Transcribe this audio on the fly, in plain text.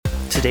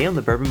Today on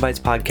the Bourbon Bites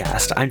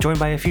podcast, I'm joined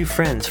by a few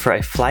friends for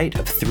a flight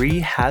of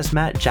 3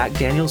 hazmat Jack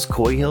Daniel's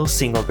Coy Hill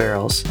single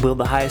barrels. Will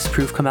the highest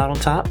proof come out on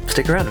top?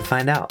 Stick around and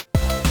find out.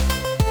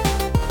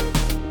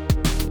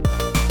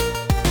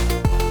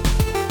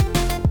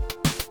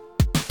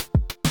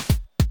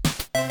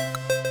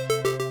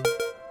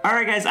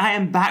 Alright guys, I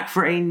am back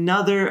for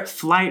another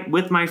flight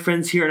with my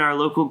friends here in our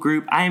local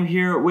group. I am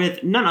here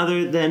with none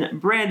other than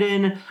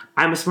Brandon.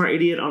 I'm a smart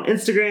idiot on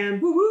Instagram.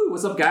 Woo-woo!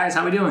 What's up guys?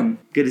 How we doing?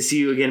 Good to see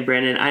you again,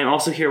 Brandon. I am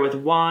also here with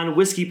Juan,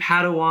 Whiskey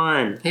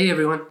Padawan. Hey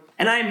everyone.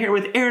 And I am here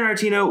with Aaron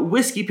Artino,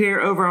 Whiskey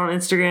Pear over on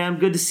Instagram.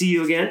 Good to see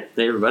you again.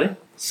 Hey everybody.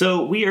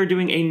 So we are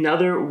doing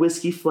another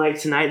whiskey flight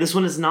tonight. This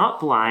one is not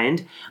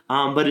blind,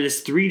 but it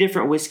is 3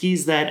 different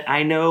whiskeys that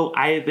I know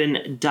I have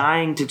been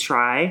dying to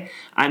try.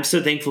 I'm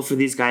so thankful for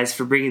these guys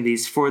for bringing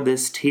these for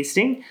this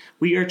tasting.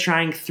 We are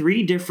trying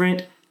 3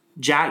 different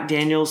Jack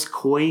Daniel's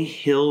Coy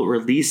Hill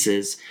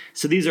releases.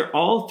 So these are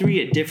all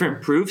 3 at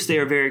different proofs. They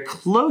are very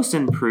close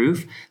in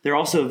proof. They're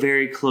also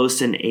very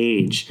close in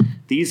age.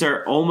 These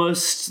are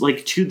almost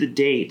like to the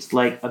date,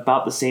 like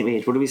about the same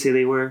age. What did we say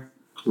they were?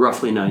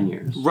 Roughly 9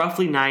 years.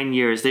 Roughly 9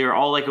 years. They are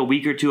all like a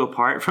week or 2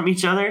 apart from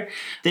each other.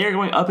 They are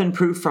going up in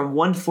proof from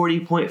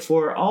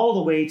 140.4 all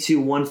the way to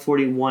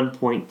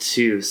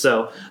 141.2.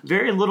 So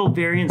very little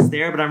variance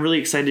there, but I'm really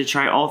excited to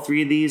try all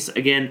 3 of these.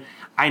 Again,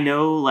 I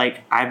know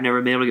like I've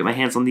never been able to get my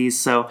hands on these,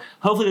 so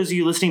hopefully those of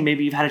you listening,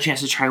 maybe you've had a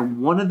chance to try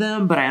one of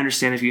them, but I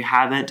understand if you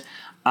haven't.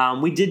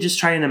 We did just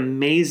try an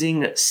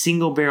amazing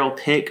single barrel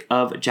pick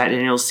of Jack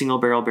Daniel's single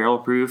barrel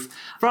proof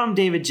from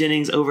David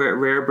Jennings over at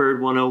Rare Bird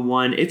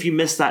 101. If you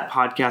missed that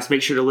podcast,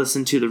 make sure to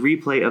listen to the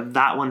replay of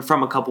that one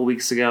from a couple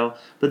weeks ago.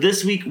 But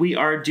this week we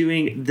are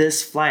doing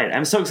this flight.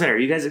 I'm so excited. Are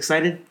you guys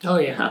excited? Oh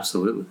yeah,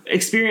 absolutely.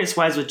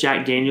 Experience-wise with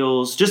Jack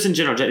Daniel's, just in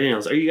general, Jack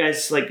Daniel's, are you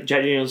guys like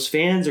Jack Daniel's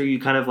fans? Are you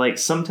kind of like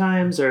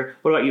sometimes? Or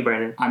what about you,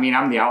 Brandon? I mean,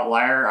 I'm the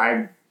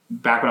outlier.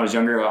 Back when I was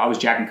younger, I was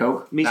Jack and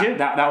Coke. Me too.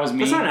 That was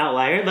me. That's not an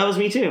outlier. That was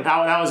me too.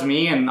 That was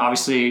me, and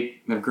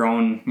obviously I've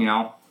grown,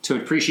 to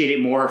appreciate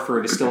it more for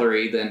a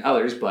distillery than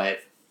others. But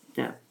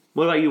yeah,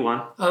 what about you,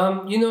 Juan?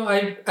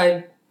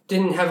 I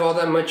didn't have all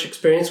that much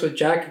experience with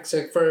Jack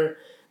except for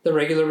the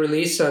regular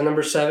release,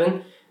 number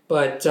 7.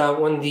 But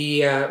when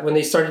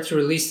they started to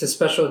release the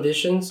special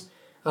editions,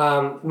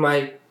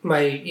 I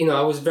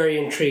was very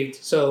intrigued.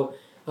 So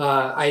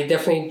I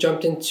definitely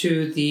jumped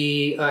into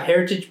the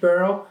Heritage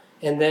Barrel.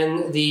 And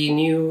then the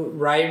new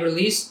rye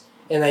release,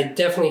 and I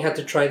definitely had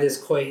to try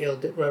this Coy Hill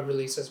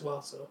release as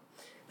well. So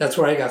that's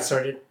where I got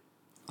started.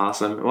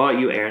 Awesome. What about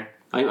you, Aaron?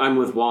 I'm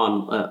with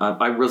Juan.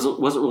 I wasn't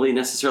really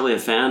necessarily a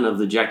fan of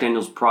the Jack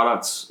Daniel's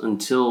products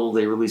until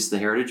they released the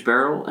Heritage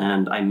Barrel,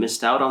 and I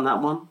missed out on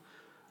that one.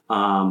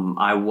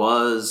 I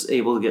was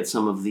able to get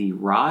some of the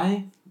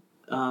rye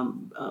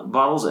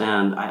bottles,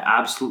 and I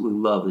absolutely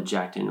love the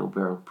Jack Daniel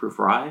Barrel Proof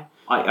Rye.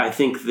 I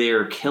think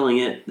they're killing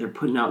it. They're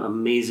putting out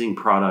amazing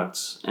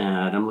products,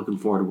 and I'm looking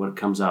forward to what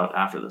comes out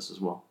after this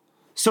as well.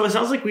 So it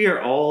sounds like we are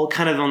all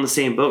kind of on the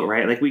same boat,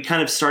 right? Like we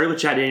kind of started with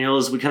Jack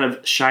Daniel's. We kind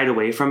of shied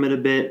away from it a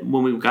bit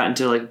when we got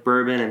into like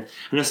bourbon. And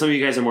I know some of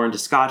you guys are more into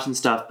scotch and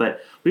stuff,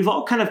 but we've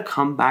all kind of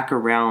come back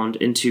around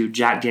into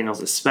Jack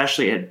Daniel's,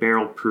 especially at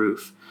barrel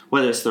proof,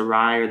 whether it's the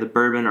rye or the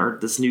bourbon or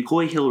this new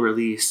Coy Hill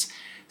release.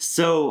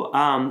 So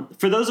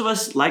for those of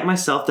us like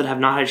myself that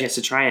have not had a chance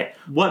to try it,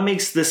 what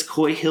makes this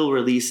Coy Hill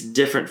release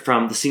different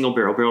from the single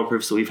barrel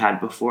proofs that we've had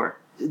before?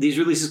 These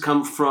releases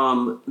come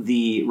from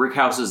the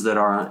rickhouses that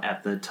are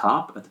at the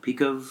top, at the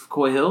peak of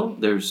Coy Hill.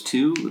 There's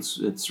 2.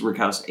 It's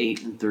Rickhouse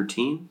 8 and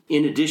 13.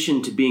 In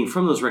addition to being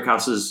from those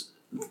rickhouses,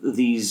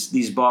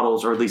 these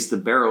bottles, or at least the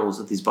barrels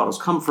that these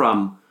bottles come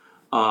from,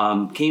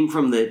 came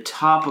from the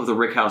top of the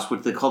rickhouse,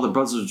 which they call the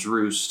Buzzard's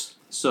Roost.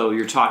 So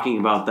you're talking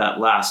about that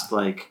last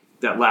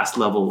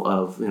level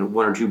of 1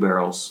 or 2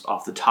 barrels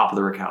off the top of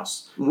the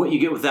rickhouse. What you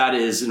get with that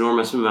is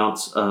enormous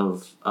amounts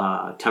of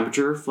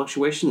temperature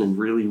fluctuation and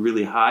really,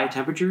 really high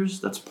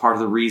temperatures. That's part of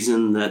the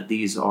reason that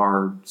these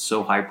are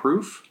so high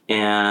proof.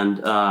 And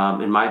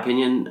in my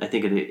opinion, I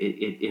think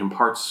it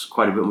imparts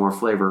quite a bit more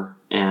flavor,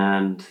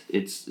 and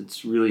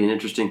it's really an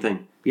interesting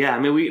thing. Yeah, I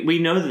mean, we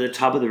know that the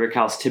top of the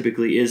rickhouse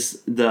typically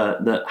is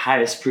the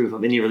highest proof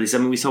of any release. I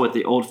mean, we saw with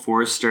the Old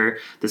Forester,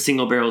 the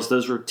single barrels,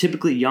 those were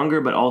typically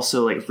younger, but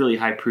also like really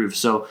high proof.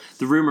 So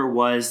the rumor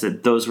was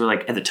that those were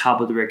like at the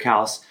top of the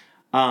rickhouse.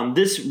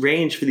 This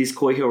range for these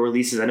Coy Hill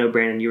releases, I know,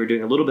 Brandon, you were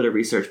doing a little bit of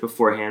research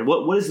beforehand.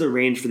 What is the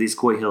range for these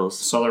Coy Hills?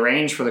 So the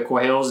range for the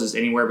Coy Hills is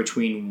anywhere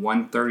between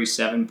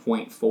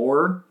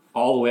 137.4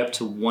 all the way up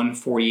to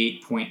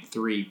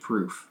 148.3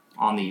 proof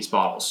on these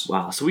bottles.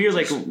 Wow. So we are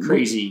like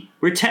crazy.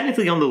 We're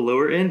technically on the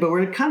lower end, but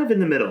we're kind of in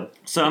the middle.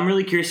 So I'm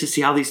really curious to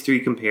see how these 3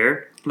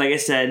 compare. Like I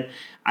said,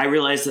 I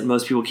realize that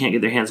most people can't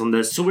get their hands on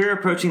this. So we're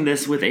approaching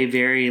this with a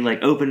very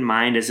like open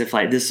mind, as if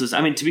like this was,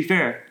 I mean, to be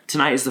fair,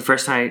 tonight is the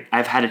first time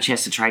I've had a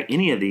chance to try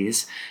any of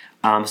these.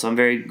 So I'm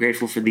very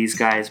grateful for these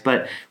guys.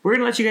 But we're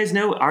going to let you guys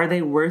know, are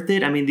they worth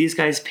it? I mean, these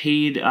guys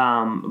paid,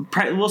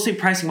 we'll say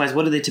pricing-wise,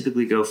 what do they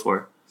typically go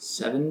for?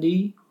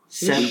 70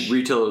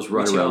 Retail is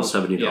right around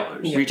 $70.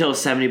 Yeah. Retail is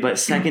 70, but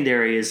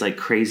secondary is like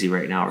crazy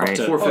right now, right?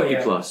 to-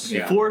 $450 plus.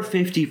 Yeah.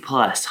 450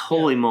 plus.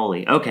 Holy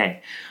moly.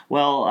 Okay.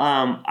 Well,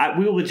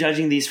 we will be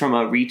judging these from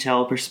a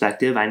retail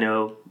perspective. I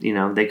know,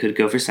 they could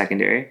go for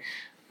secondary.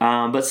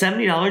 But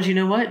 $70, you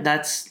know what?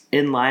 That's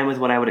in line with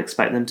what I would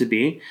expect them to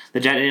be. The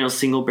Jack Daniel's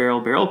single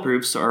barrel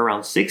proofs are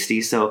around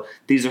 60, so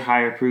these are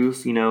higher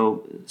proof,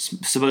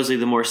 supposedly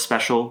the more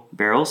special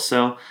barrels.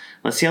 So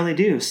let's see how they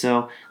do.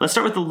 So let's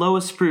start with the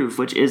lowest proof,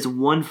 which is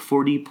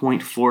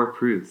 140.4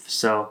 proof.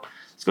 So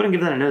let's go ahead and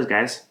give that a nose,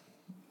 guys.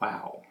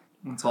 Wow.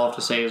 That's all I have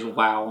to say is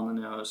wow on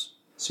the nose.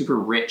 Super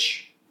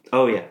rich.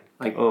 Oh, yeah.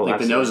 The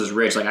absolutely. nose is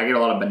rich. Like I get a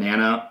lot of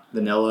banana,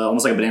 vanilla,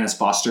 almost like a Bananas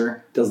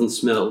Foster. Doesn't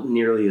smell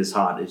nearly as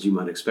hot as you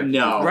might expect.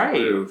 No. Right.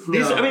 These,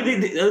 No. I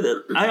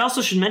mean, I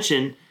also should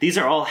mention these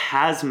are all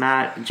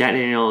hazmat Jack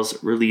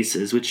Daniel's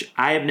releases, which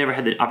I have never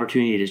had the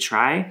opportunity to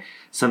try.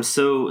 So I'm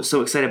so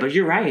excited. But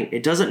you're right;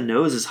 it doesn't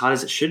nose as hot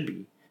as it should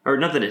be, or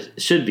not that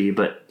it should be,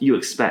 but you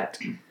expect.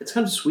 It's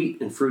kind of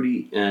sweet and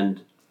fruity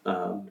and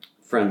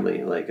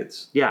friendly. Like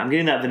it's. Yeah, I'm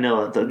getting that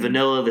vanilla,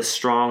 the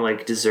strong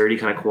like desserty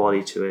kind of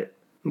quality to it.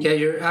 Yeah,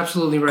 you're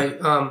absolutely right.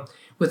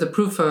 With a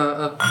proof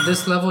of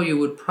this level, you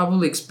would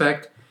probably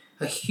expect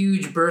a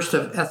huge burst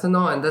of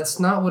ethanol, and that's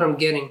not what I'm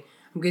getting.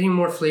 I'm getting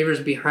more flavors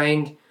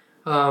behind,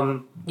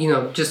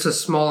 just a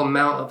small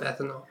amount of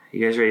ethanol.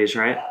 You guys ready to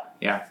try it?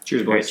 Yeah.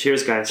 Cheers, All right, boys.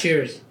 cheers, guys.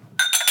 Cheers.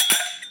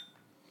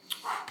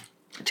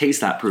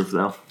 Taste that proof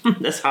though.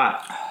 That's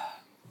hot.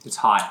 It's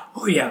hot,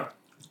 Oh, yeah.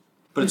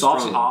 but it's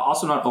also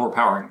not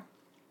overpowering.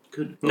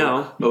 Good.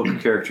 No. Oak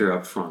character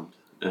up front.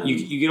 And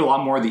You get a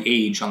lot more of the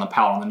age on the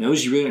palate. On the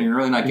nose, you're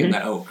really not getting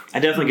that oak. I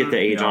definitely get the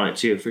age Yeah. on it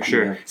too, for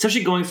sure. Yeah.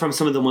 Especially going from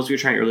some of the ones we were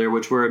trying earlier,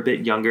 which were a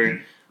bit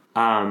younger.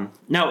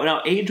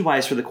 Now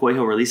age-wise for the Koi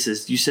Hill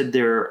releases, you said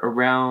they're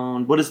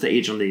around. What is the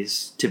age on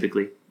these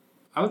typically?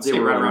 I would They say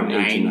were right around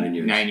around 8 to 9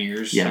 years. 9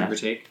 years, Yeah. give or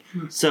take.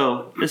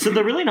 So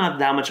they're really not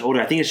that much older.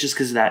 I think it's just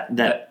because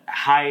that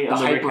high The on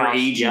the hyper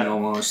aging yeah.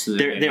 almost.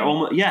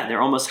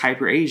 They're almost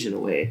hyper aged in a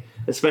way,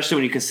 especially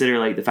when you consider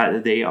like the fact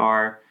that they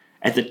are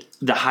at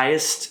the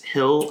highest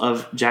hill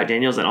of Jack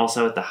Daniel's and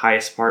also at the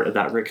highest part of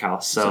that rick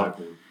house. So.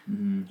 Exactly.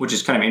 Which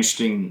is kind of an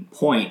interesting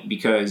point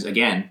because,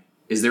 again,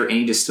 is there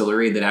any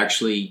distillery that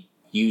actually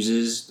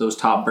uses those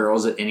top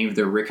barrels at any of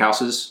their rick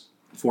houses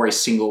for a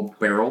single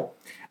barrel?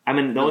 I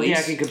mean, the only thing I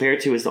Release? can compare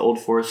it to is the Old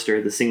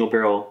Forester, the single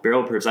barrel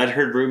proofs. I'd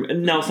heard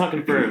no, it's not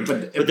confirmed,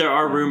 but there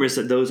are rumors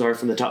that those are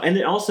from the top. And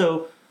then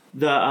also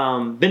the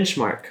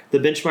Benchmark. The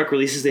Benchmark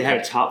releases, they had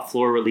a top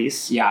floor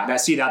release. Yeah,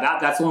 that's the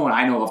only one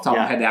I know off the top of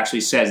my Yeah. head that actually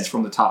says it's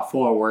from the top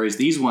floor, whereas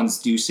these ones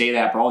do say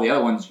that, but all the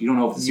other ones, you don't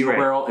know if it's single You're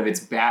right. barrel, if it's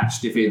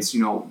batched, if it's,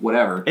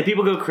 whatever. And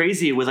people go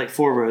crazy with like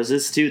Four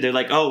Roses too. They're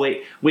like, oh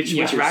wait, which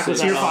rack was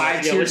that Tier on?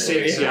 5, Yeah, tier which-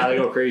 6, yeah, they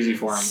go crazy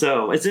for them.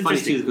 So it's Funny too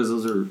interesting. because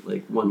those are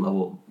like one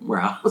level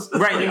warehouse.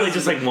 Right, they're like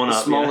just like one a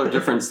up. smaller yeah.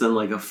 difference than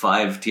like a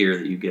 5 tier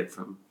that you get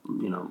from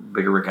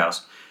bigger rick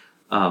house.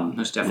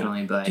 Most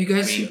definitely, but Do you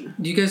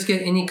guys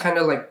get any kind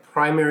of like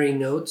primary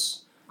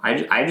notes?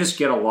 I just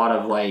get a lot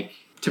of like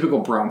typical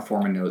Brown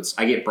Forman notes.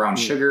 I get brown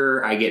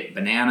sugar, I get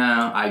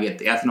banana, I get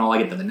the ethanol, I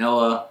get the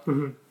vanilla.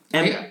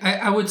 And-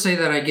 I would say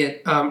that I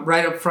get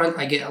right up front.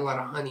 I get a lot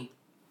of honey.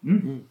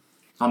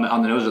 On the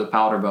nose or the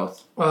palate or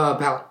both.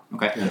 Palate.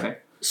 Okay.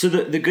 So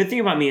the good thing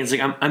about me is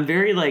like I'm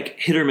very like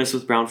hit or miss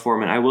with Brown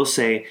Forman. I will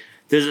say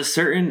there's a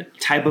certain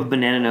type of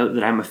banana note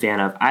that I'm a fan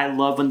of. I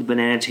love when the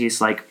banana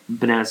tastes like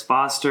Bananas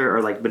Foster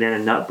or like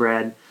banana nut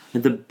bread.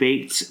 The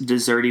baked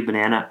desserty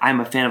banana. I'm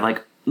a fan of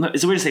like,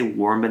 is it weird to say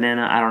warm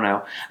banana? I don't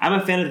know. I'm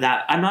a fan of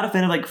that. I'm not a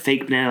fan of like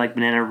fake banana, like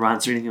banana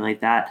runts or anything like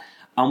that.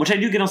 Which I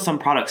do get on some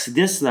products.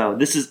 This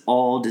is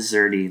all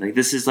desserty. Like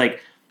this is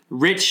like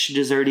rich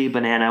desserty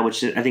banana,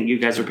 which I think you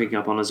guys are picking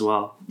up on as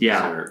well.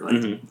 Yeah. Or, like,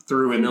 Mhm.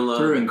 Through and vanilla,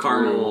 through and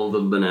caramel,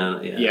 the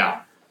banana. Yeah.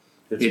 Yeah.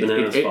 It's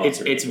banana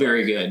sponsor. It's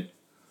very good.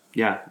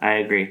 Yeah, I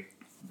agree.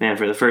 Man,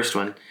 for the first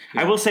one.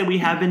 I will say we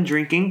have been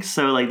drinking,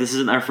 so like this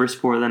isn't our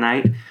first pour of the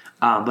night.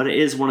 But it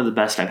is one of the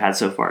best I've had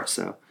so far.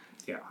 So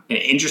Yeah. And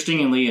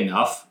interestingly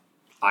enough,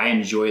 I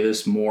enjoy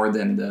this more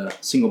than the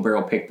single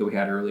barrel pick that we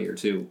had earlier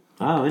too.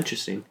 oh,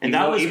 interesting. And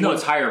Even though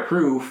it's higher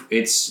proof,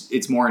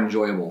 it's more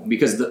enjoyable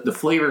because the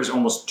flavor is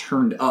almost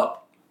turned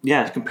up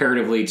yeah.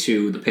 comparatively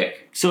to the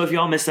pick. So if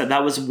y'all missed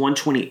that was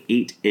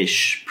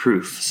 128-ish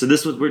proof. So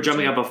we're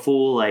jumping up a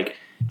full like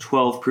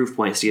 12 proof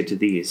points to get to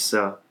these.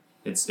 So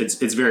It's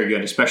very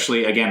good,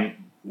 especially again,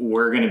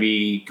 we're going to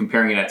be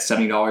comparing it at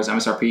 $70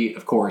 MSRP,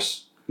 of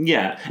course.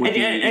 yeah, Would be,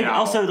 and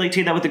also like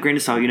take that with a grain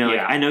of salt. Like,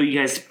 Yeah. I know you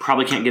guys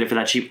probably can't get it for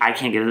that cheap. I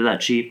can't get it that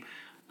cheap.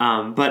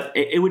 But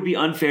it would be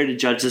unfair to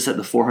judge this at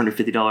the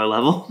 $450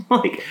 level.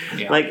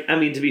 I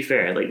mean, to be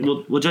fair, like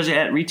we'll judge it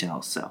at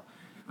retail. So,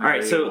 all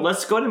right. So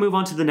let's go ahead and move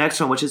on to the next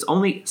one, which is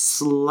only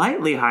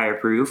slightly higher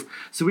proof.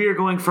 So we are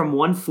going from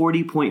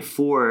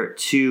 140.4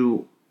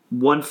 to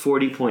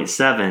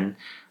 140.7.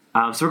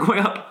 So we're going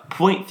up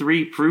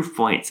 0.3 proof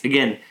points.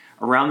 Again,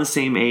 around the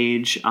same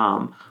age.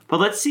 But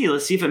let's see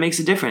if it makes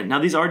a difference. Now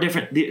these are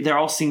different. They're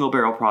all single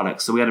barrel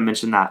products, so we got to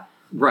mention that.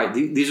 Right.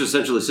 These are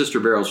essentially sister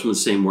barrels from the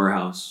same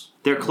warehouse.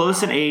 They're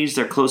close in age.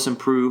 They're close in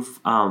proof.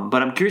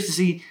 But I'm curious to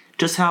see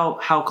just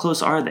how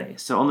close are they.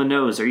 So on the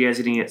nose, are you guys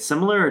getting it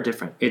similar or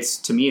different?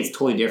 To me, it's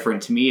totally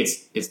different. To me,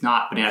 it's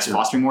not Bananas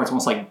Foster anymore. It's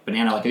almost like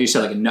banana, like you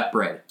said, like a nut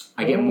bread.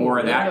 I get more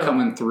of that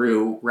coming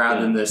through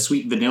rather than the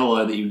sweet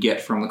vanilla that you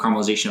get from the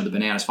caramelization of the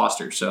Bananas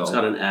Foster. So it's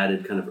got an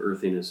added kind of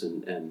earthiness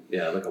and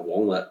like a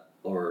walnut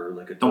or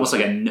like a almost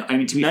like a. I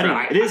mean, to be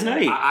fair, it is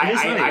nutty.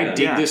 I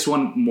dig this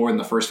one more than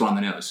the first one on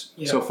the nose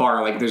so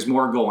far. Like, there's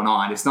more going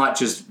on. It's not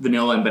just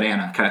vanilla and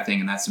banana kind of thing,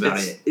 and that's about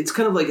it. It's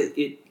kind of like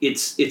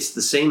it's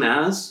the same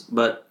as,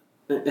 but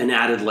an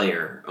added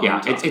layer.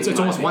 Yeah, it's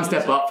almost one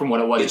step up from what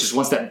it was. It's just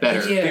one step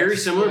better. Yeah. Very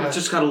similar, but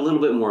just got a little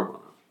bit more going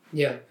on.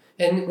 Yeah.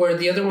 And where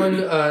the other one,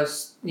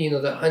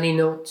 the honey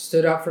note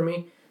stood out for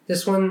me,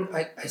 this one,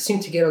 I seem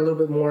to get a little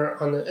bit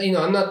more on the,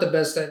 I'm not the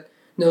best at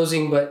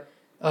nosing, but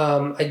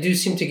I do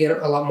seem to get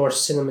a lot more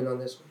cinnamon on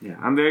this one. Yeah,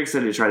 I'm very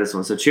excited to try this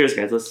one. So cheers,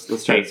 guys. Let's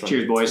try this one.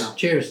 Cheers, boys.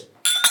 Cheers.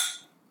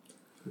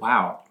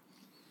 Wow.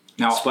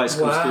 Now, Spice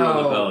comes through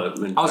on the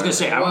palate. I was going to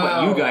say, I don't know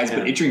about you guys,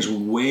 but it drinks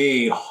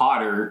way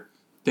hotter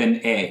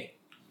than A.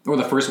 Or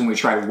the first one we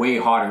tried, way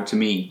hotter to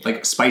me,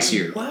 like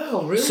spicier.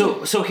 Wow, really?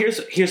 So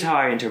here's how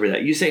I interpret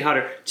that. You say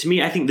hotter. To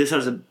me, I think this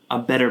has a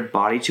better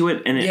body to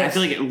it, and I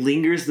feel like it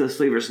lingers the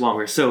flavors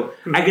longer. So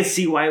I could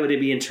see why would it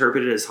be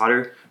interpreted as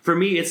hotter. For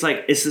me, it's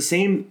like it's the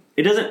same.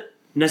 It doesn't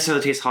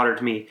necessarily taste hotter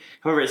to me.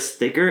 However, it's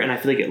thicker, and I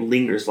feel like it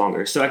lingers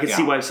longer. So I could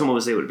see why someone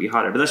would say it would be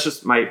hotter. But that's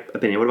just my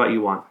opinion. What about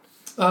you, Juan?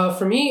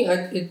 For me,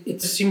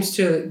 it seems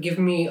to give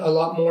me a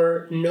lot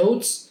more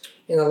notes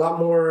and a lot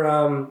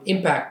more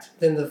impact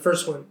than the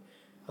first one.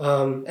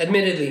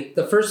 Admittedly,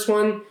 the first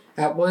one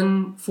at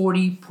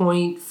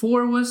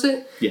 140.4, was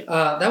it? Yeah.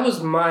 That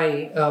was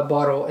my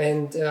bottle,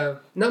 and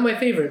not my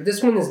favorite.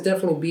 This one is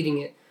definitely beating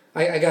it,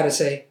 I gotta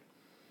say.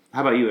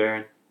 How about you,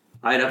 Aaron?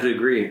 I'd have to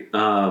agree.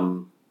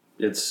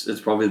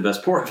 It's probably the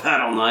best pour I've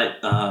had all night.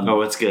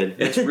 It's good.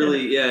 It's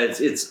really,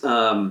 it's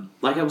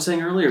like I was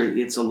saying earlier,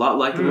 it's a lot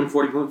like the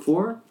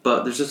 140.4,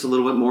 but there's just a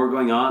little bit more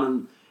going on,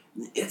 and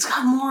it's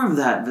got more of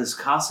that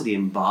viscosity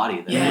and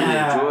body that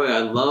I really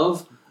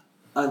enjoy.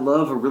 I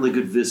love a really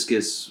good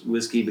viscous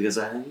whiskey because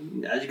as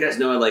you guys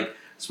know, I like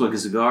smoking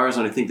cigars,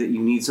 and I think that you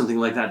need something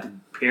like that to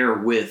pair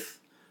with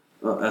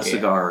a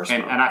cigar. Or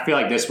and I feel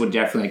like this would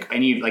definitely,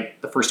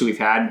 the first two we've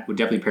had would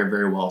definitely pair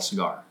very well with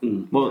cigar.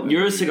 Well,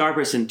 you're a cigar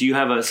person. Do you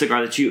have a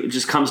cigar that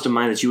just comes to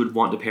mind that you would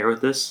want to pair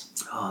with this?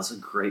 Oh, that's a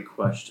great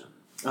question.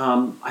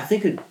 I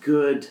think a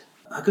good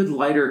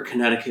lighter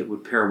Connecticut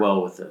would pair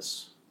well with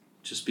this.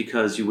 Just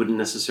because you wouldn't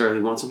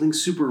necessarily want something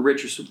super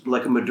rich or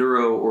like a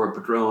Maduro or a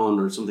Padron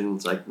or something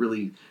that's like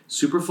really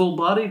super full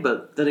body.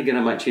 But then again,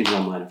 I might change my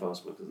mind if I was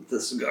smoking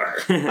this cigar.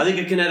 I think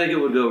a Connecticut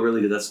would go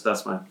really good.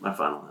 That's my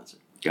final answer.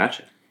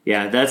 Gotcha.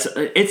 Yeah,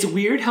 it's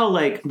weird how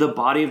like the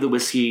body of the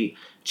whiskey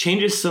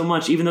changes so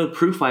much, even though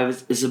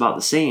proof-wise is about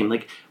the same.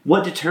 Like,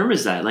 what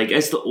determines that? Like,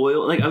 as the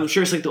oil, like I'm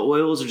sure it's like the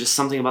oils or just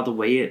something about the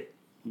way it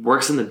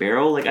works in the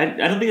barrel. Like, I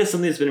don't think that's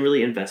something that's been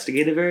really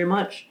investigated very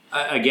much.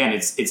 Again,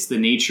 it's the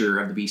nature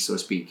of the beast, so to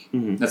speak.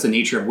 Mm-hmm. That's the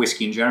nature of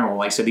whiskey in general.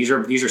 Like I said, these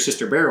are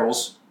sister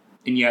barrels,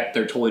 and yet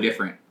they're totally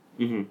different.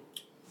 Mm-hmm.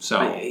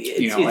 So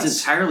it's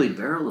entirely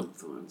barrel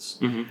influence.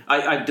 Mm-hmm.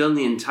 I've done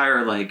the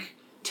entire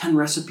 10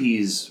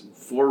 recipes,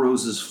 4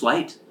 Roses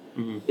flight,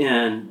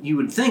 and you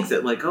would think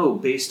that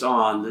based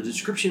on the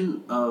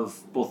description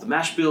of both the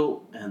mash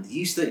bill and the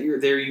yeast that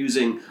they're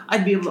using,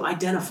 I'd be able to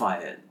identify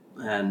it.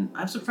 And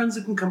I have some friends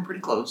that can come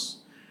pretty close.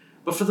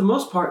 But for the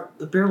most part,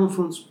 the barrel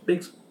influence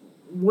makes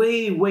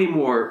way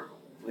more,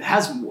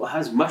 has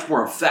much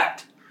more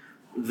effect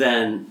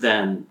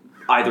than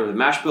either the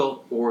mash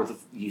bill or the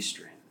yeast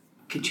strain.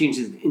 It can change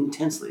it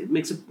intensely. It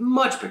makes a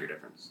much bigger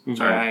difference. Mm-hmm.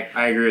 Sorry,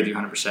 I agree with you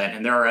 100%.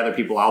 And there are other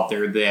people out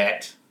there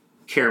that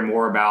care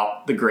more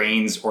about the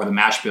grains or the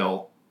mash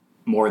bill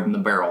more than the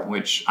barrel,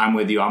 which I'm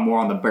with you. I'm more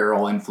on the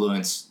barrel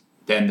influence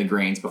than the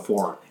grains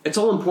before. It's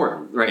all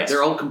important, right? Yes.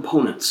 They're all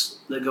components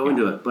that go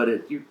into it. But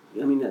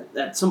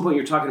at some point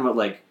you're talking about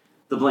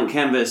the blank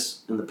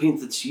canvas and the paint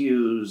that's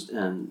used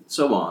and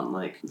so on.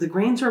 The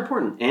grains are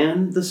important,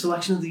 and the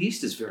selection of the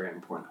yeast is very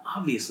important.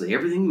 Obviously,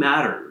 everything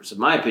matters, in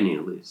my opinion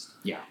at least.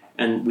 Yeah.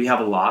 And we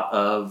have a lot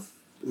of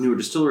newer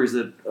distilleries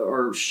that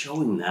are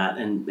showing that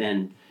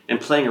and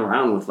playing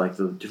around with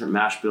the different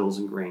mash bills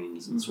and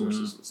grains and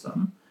sources and stuff.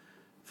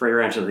 Frey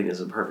Ranch, I think, is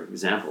a perfect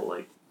example.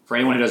 For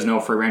anyone who doesn't know,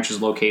 Frey Ranch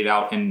is located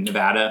out in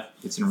Nevada.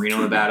 It's in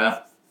Reno,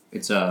 Nevada.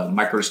 It's a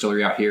micro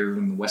distillery out here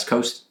on the West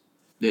Coast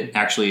that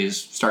actually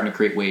is starting to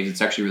create waves.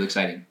 It's actually really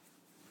exciting.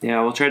 Yeah,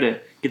 we'll try to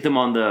get them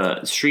on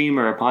the stream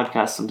or a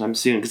podcast sometime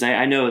soon, because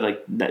I know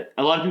that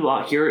a lot of people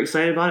out here are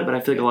excited about it, but I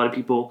feel like a lot of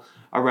people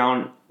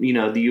around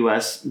the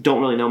U.S.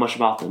 don't really know much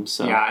about them.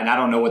 So yeah, and I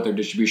don't know what their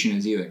distribution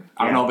is either.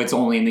 I don't know if it's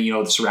only in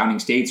the surrounding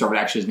states or if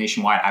it actually is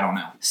nationwide. I don't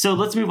know. So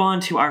let's move on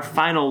to our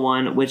final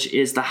one, which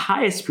is the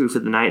highest proof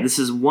of the night. This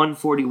is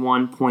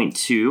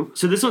 141.2.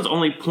 So this one's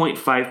only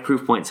 0.5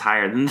 proof points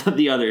higher than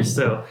the others.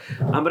 So,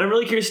 but I'm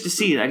really curious to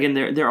see. Again,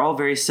 they're all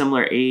very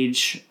similar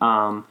age,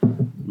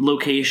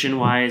 location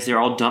wise. They're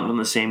all dumped on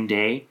the same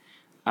day.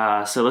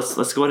 So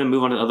let's go ahead and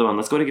move on to the other one.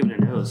 Let's go ahead and give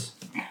it a nose.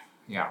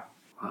 Yeah.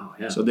 Wow,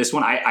 yeah. So this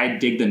one, I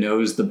dig the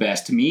nose the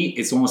best. To me,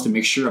 it's almost a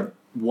mixture of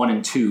 1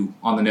 and 2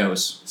 on the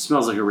nose. It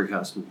smells like a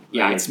Rickhouse.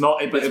 Yeah, Like, it smells.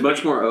 it's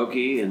much more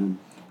oaky and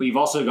But you've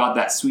also got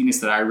that sweetness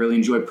that I really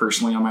enjoy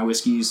personally on my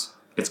whiskeys.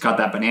 It's got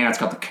that banana, it's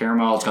got the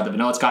caramel, it's got the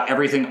vanilla, it's got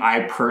everything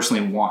I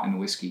personally want in a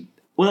whiskey.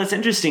 Well, that's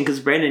interesting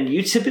because Brandon,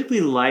 you typically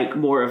like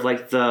more of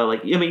like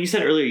you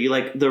said earlier you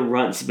like the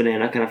Runts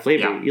banana kind of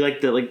flavor. Yeah. You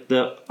like the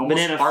Almost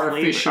banana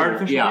artificial. flavor,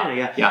 artificial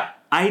banana. Yeah.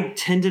 I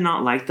tend to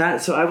not like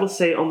that, so I will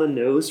say on the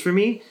nose for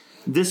me,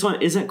 this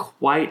one isn't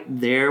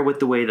quite there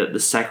with the way that the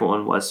second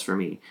one was for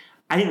me.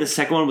 I think the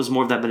second one was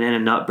more of that banana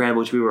nut bread,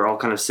 which we were all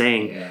kind of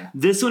saying. Yeah.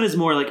 This one is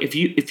more like if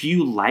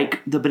you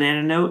like the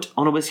banana note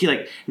on a whiskey,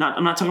 like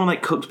I'm not talking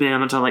like cooked banana,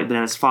 I'm not talking like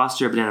bananas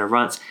Foster, banana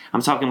Runts.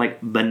 I'm talking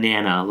like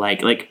banana,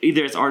 like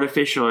either it's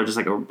artificial or just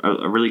like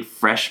a really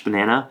fresh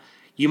banana.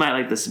 You might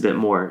like this a bit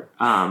more.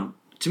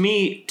 To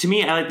me,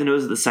 I like the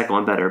nose of the second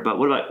one better. But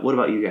what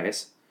about you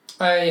guys?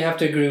 I have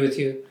to agree with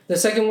you. The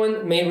second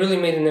one really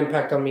made an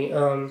impact on me.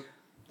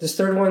 This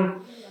third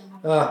one,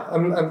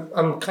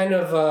 I'm kind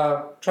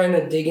of trying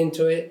to dig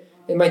into it.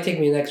 It might take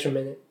me an extra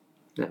minute.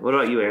 Yeah, what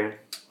about you, Aaron?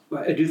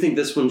 I do think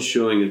this one's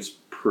showing its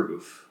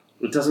proof.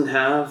 It doesn't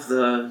have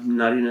the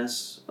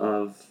nuttiness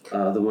of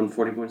the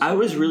 140.7. I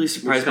was really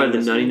surprised by the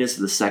nuttiness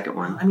of the second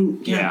one, I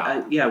mean,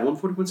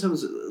 140.7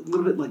 is a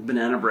little bit like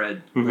banana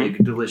bread, like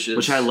delicious.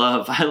 which I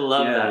love. I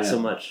love Yeah, that yeah. so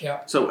much.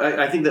 Yeah. So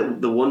I think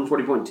that the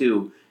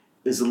 140.2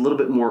 is a little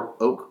bit more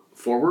oak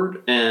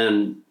forward,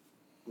 and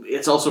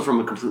it's also from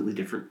a completely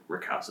different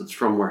rickhouse. It's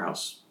from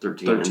Warehouse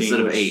 13 instead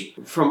of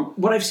 8. From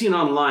what I've seen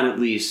online, at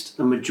least,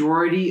 the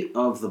majority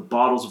of the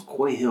bottles of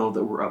Coy Hill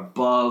that were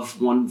above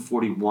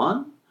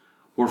 141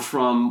 were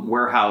from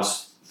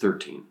Warehouse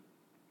 13.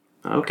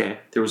 Okay.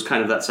 There was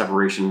kind of that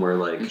separation where,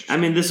 like, I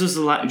mean, this was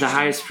the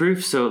highest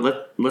proof, so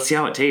let's see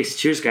how it tastes.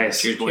 Cheers,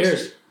 guys. Cheers,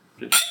 boys.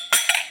 Cheers.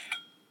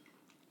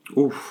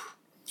 Oof.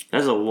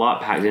 There's a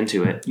lot packed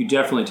into it. You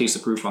definitely taste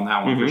the proof on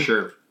that one for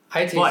sure.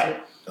 I taste But-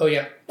 it. Oh,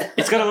 yeah.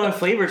 It's got a lot of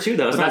flavor too,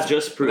 though. It's not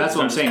just proof. That's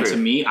what I'm it's saying. not To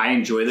just me, I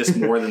enjoy this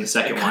more than the it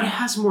second kind one. of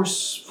has more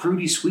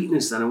fruity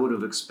sweetness than I would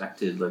have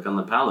expected, like, on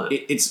the palate.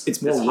 It's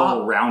more It's hot.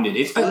 well-rounded.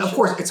 Of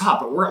course, it's hot,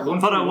 but we're at 141.2.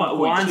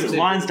 Hold on,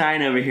 Juan's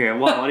dying over here.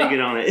 Juan, why don't you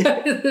get on it?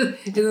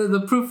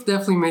 The proof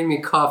definitely made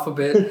me cough a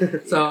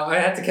bit, so I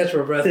had to catch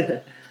my breath.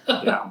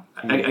 Yeah.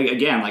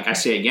 Again, like I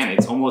say again,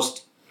 it's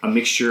almost a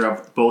mixture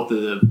of both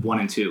of the 1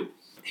 and 2.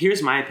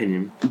 Here's my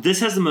opinion. This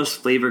has the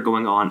most flavor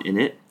going on in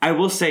it. I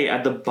will say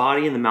at the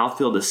body and the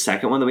mouthfeel, the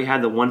second one that we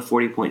had, the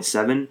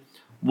 140.7,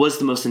 was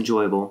the most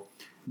enjoyable.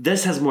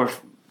 This has more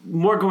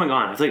going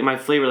on. I feel like my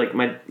flavor, like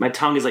my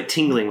tongue is like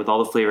tingling with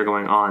all the flavor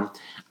going on.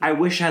 I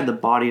wish I had the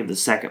body of the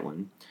second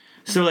one.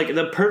 So like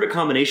the perfect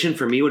combination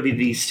for me would be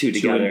these two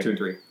together. 2 and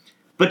 3.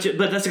 But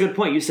that's a good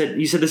point. You said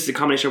this is a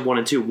combination of 1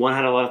 and 2. One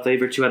had a lot of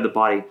flavor, 2 had the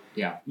body.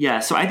 Yeah. Yeah,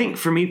 so I think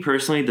for me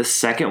personally, the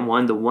second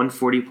one, the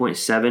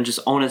 140.7, just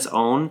on its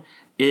own,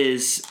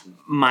 is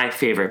my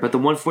favorite. But the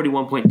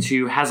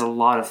 141.2 has a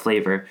lot of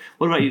flavor.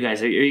 What about you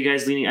guys? Are you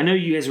guys leaning? I know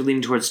you guys are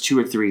leaning towards 2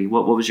 or 3.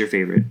 What was your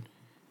favorite?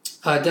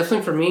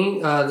 Definitely for me,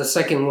 the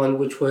second one,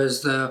 which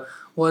was the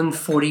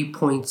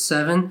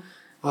 140.7.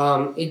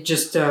 It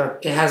just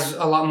it has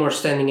a lot more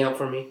standing out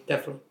for me.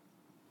 Definitely.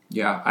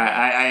 Yeah,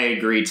 I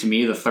agree. To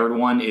me, the third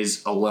one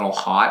is a little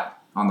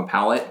hot on the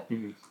palate,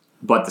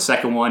 but the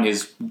second one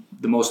is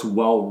the most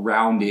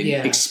well-rounded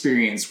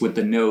experience with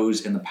the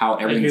nose and the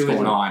palate. Everything's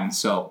going on.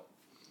 So,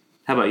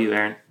 how about you,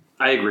 Aaron?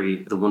 I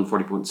agree. The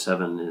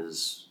 140.7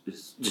 is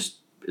just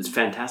it's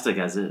fantastic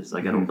as is.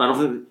 Like I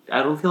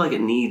don't feel like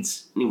it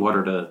needs any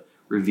water to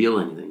reveal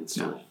anything. It's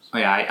delicious. Oh,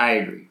 yeah, I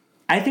agree.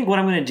 I think what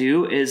I'm going to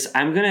do is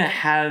I'm going to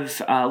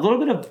have a little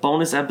bit of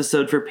bonus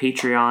episode for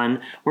Patreon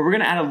where we're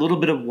going to add a little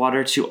bit of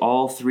water to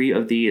all 3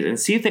 of these and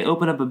see if they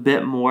open up a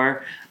bit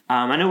more.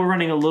 I know we're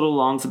running a little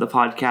long for the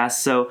podcast,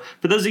 so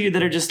for those of you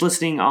that are just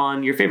listening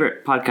on your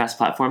favorite podcast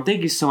platform,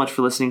 thank you so much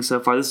for listening so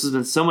far. This has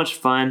been so much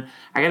fun.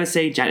 I got to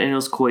say, Jack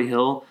Daniel's Coy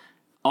Hill,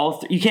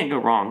 you can't go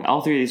wrong. All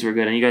 3 of these were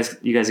good, and you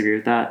guys agree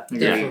with that?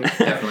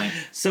 Definitely.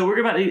 So we're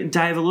about to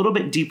dive a little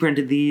bit deeper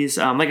into these.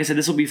 Like I said,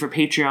 this will be for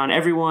Patreon.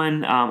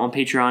 Everyone on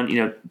Patreon,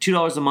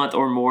 $2 a month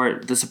or more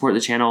to support the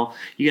channel,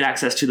 you get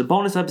access to the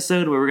bonus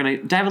episode where we're going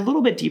to dive a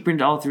little bit deeper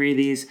into all 3 of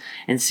these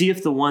and see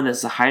if the one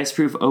that's the highest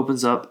proof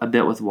opens up a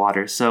bit with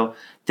water. So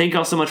thank you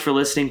all so much for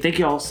listening. Thank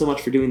you all so much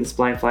for doing this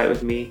blind flight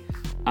with me.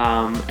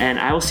 And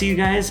I will see you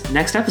guys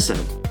next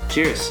episode.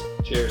 Cheers.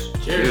 Cheers.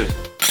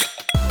 Cheers.